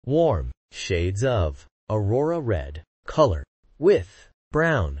Warm shades of Aurora Red color with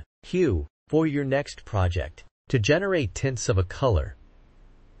brown hue for your next project. To generate tints of a color,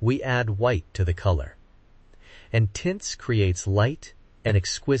 we add white to the color. And tints creates light and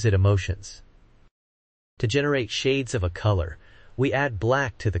exquisite emotions. To generate shades of a color, we add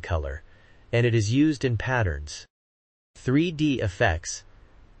black to the color, and it is used in patterns. 3D effects,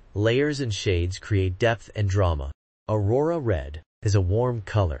 layers and shades create depth and drama. Aurora Red is a warm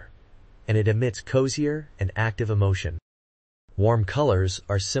color, and it emits cozier and active emotion. Warm colors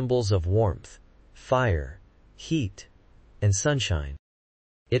are symbols of warmth, fire, heat, and sunshine.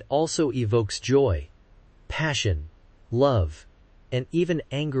 It also evokes joy, passion, love, and even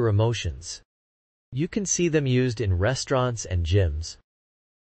anger emotions. You can see them used in restaurants and gyms,